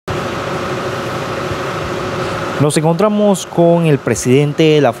Nos encontramos con el presidente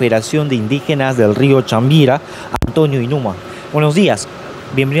de la Federación de Indígenas del río Chambira, Antonio Inuma. Buenos días,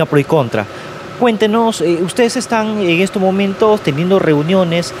 bienvenido a Pro y Contra. Cuéntenos, ustedes están en estos momentos teniendo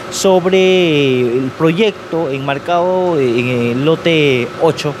reuniones sobre el proyecto enmarcado en el lote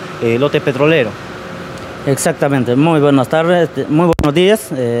 8, lote petrolero. Exactamente, muy buenas tardes, muy buenos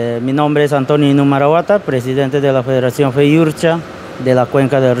días. Mi nombre es Antonio Inuma, presidente de la Federación Feyurcha de la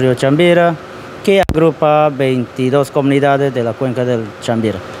cuenca del río Chambira, que agrupa 22 comunidades de la cuenca del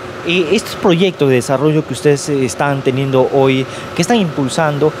Chambira. Y estos proyectos de desarrollo que ustedes están teniendo hoy, que están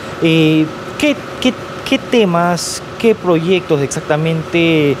impulsando, ¿qué temas, qué proyectos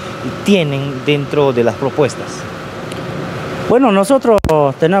exactamente tienen dentro de las propuestas? Bueno, nosotros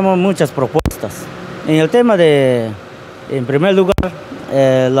tenemos muchas propuestas. En el tema en primer lugar,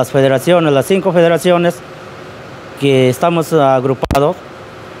 las federaciones, las 5 federaciones que estamos agrupados,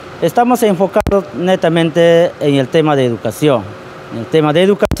 estamos enfocados netamente en el tema de educación. En el tema de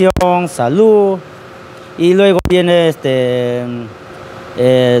educación, salud, y luego viene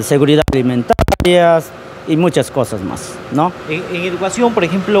seguridad alimentaria y muchas cosas más, ¿no? En educación, por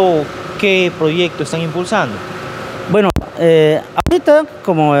ejemplo, ¿qué proyectos están impulsando? Bueno, ahorita,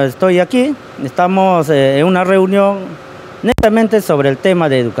 como estoy aquí, estamos en una reunión netamente sobre el tema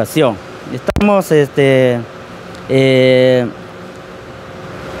de educación. Estamos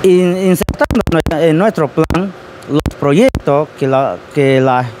insertando en nuestro plan los proyectos que la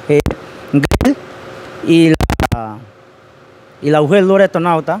GEL y la UGEL Loreto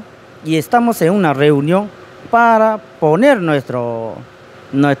Nauta, y estamos en una reunión para poner nuestro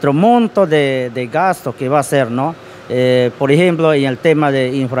monto de gasto que va a ser, ¿no? Por ejemplo, en el tema de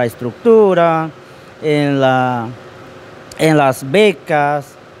infraestructura, en las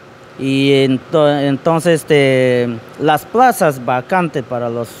becas, y entonces las plazas vacantes para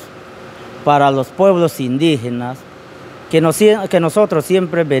los pueblos indígenas, que nosotros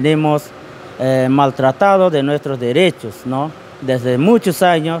siempre venimos maltratados de nuestros derechos, ¿no? Desde muchos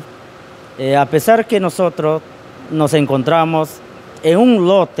años, a pesar que nosotros nos encontramos en un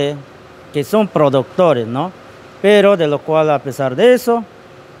lote que son productores, ¿no? Pero de lo cual, a pesar de eso,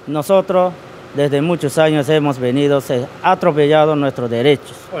 nosotros desde muchos años hemos venido atropellando nuestros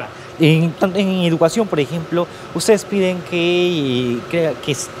derechos. Hola. En educación, por ejemplo, ustedes piden que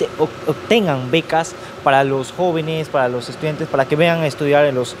obtengan becas para los jóvenes, para los estudiantes, para que vengan a estudiar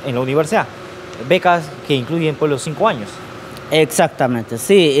en la universidad. Becas que incluyen pues, los 5 años. Exactamente,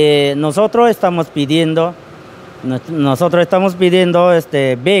 sí. Nosotros estamos pidiendo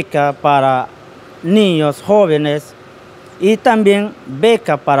beca para niños, jóvenes, y también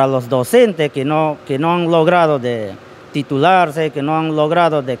beca para los docentes que no han logrado de titularse, que no han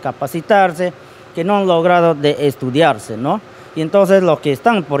logrado de capacitarse, que no han logrado de estudiarse, ¿no? Y entonces los que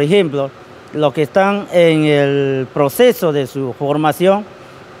están, por ejemplo, los que están en el proceso de su formación,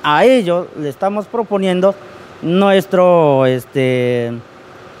 a ellos le estamos proponiendo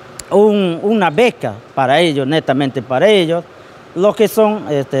una beca para ellos, netamente para ellos, los que son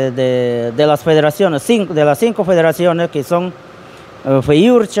de las federaciones, de las 5 federaciones que son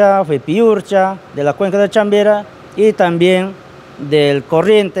Feyurcha, Fepiurcha, de la cuenca de Chambira, y también del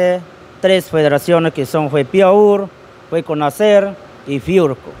Corriente, 3 federaciones que son Fepiaur, Feconacer y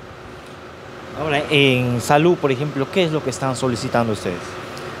Fiurco. Ahora, en salud, por ejemplo, ¿qué es lo que están solicitando ustedes?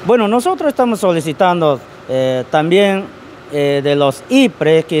 Bueno, nosotros estamos solicitando también de los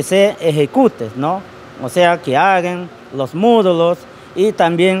IPRE que se ejecuten, ¿no? O sea, que hagan los módulos y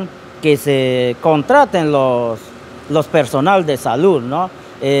también que se contraten los personal de salud, ¿no?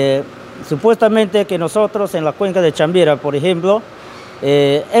 Supuestamente que nosotros en la cuenca de Chambira, por ejemplo,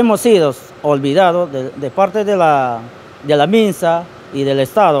 hemos sido olvidados de parte de la MINSA y del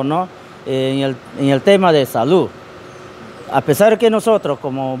Estado, ¿no? En el tema de salud. A pesar que nosotros,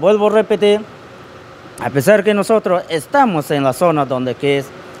 como vuelvo a repetir, a pesar que nosotros estamos en la zona donde que es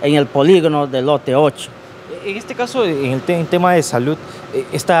en el polígono del lote 8. En este caso, en el tema de salud,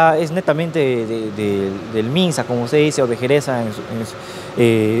 es netamente del MINSA, como usted dice, o de Jereza,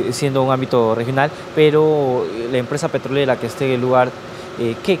 siendo un ámbito regional, pero la empresa petrolera que esté en el lugar,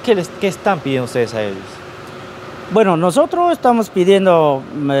 ¿qué están pidiendo ustedes a ellos? Bueno, nosotros estamos pidiendo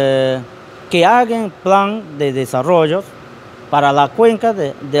que hagan plan de desarrollo para la cuenca,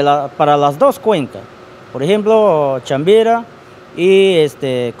 para las 2 cuencas, por ejemplo, Chambira y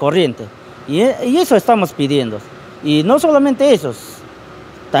Corriente. Y eso estamos pidiendo. Y no solamente eso,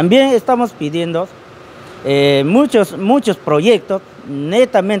 también estamos pidiendo muchos proyectos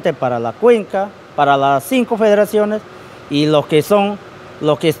netamente para la cuenca, para las 5 federaciones y los que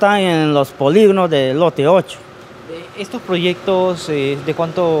están en los polígonos del lote 8. Estos proyectos, ¿de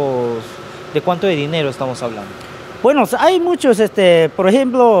cuánto de dinero estamos hablando? Bueno, hay muchos, por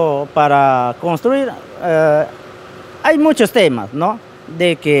ejemplo, para construir, hay muchos temas, ¿no?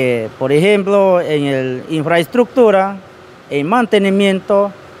 De que, por ejemplo, en el infraestructura, en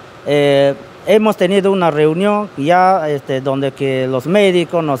mantenimiento, hemos tenido una reunión ya donde que los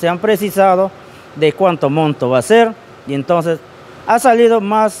médicos nos han precisado de cuánto monto va a ser, y entonces ha salido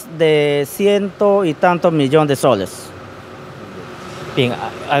más de 100 y tantos millones de soles. Bien,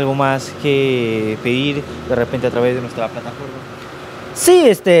 ¿algo más que pedir de repente a través de nuestra plataforma?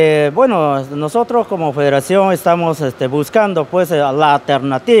 Sí, bueno, nosotros como federación estamos buscando pues la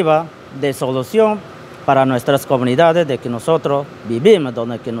alternativa de solución para nuestras comunidades de que nosotros vivimos,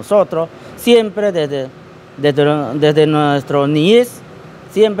 donde que nosotros siempre desde nuestro niñez,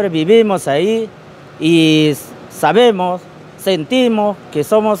 siempre vivimos ahí y sabemos, sentimos que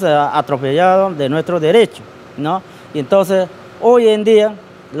somos atropellados de nuestros derechos, ¿no? Y entonces, hoy en día,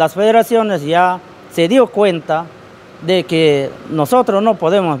 las federaciones ya se dio cuenta de que nosotros no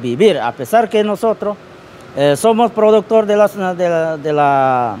podemos vivir, a pesar que nosotros somos productores de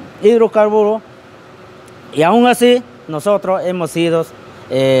la hidrocarburos, y aún así nosotros hemos sido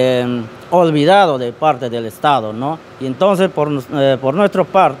olvidados de parte del Estado, ¿no? Y entonces por nuestra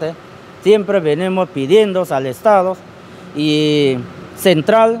parte siempre venimos pidiendo al Estado y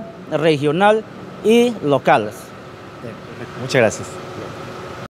central, regional y locales. Perfecto. Muchas gracias.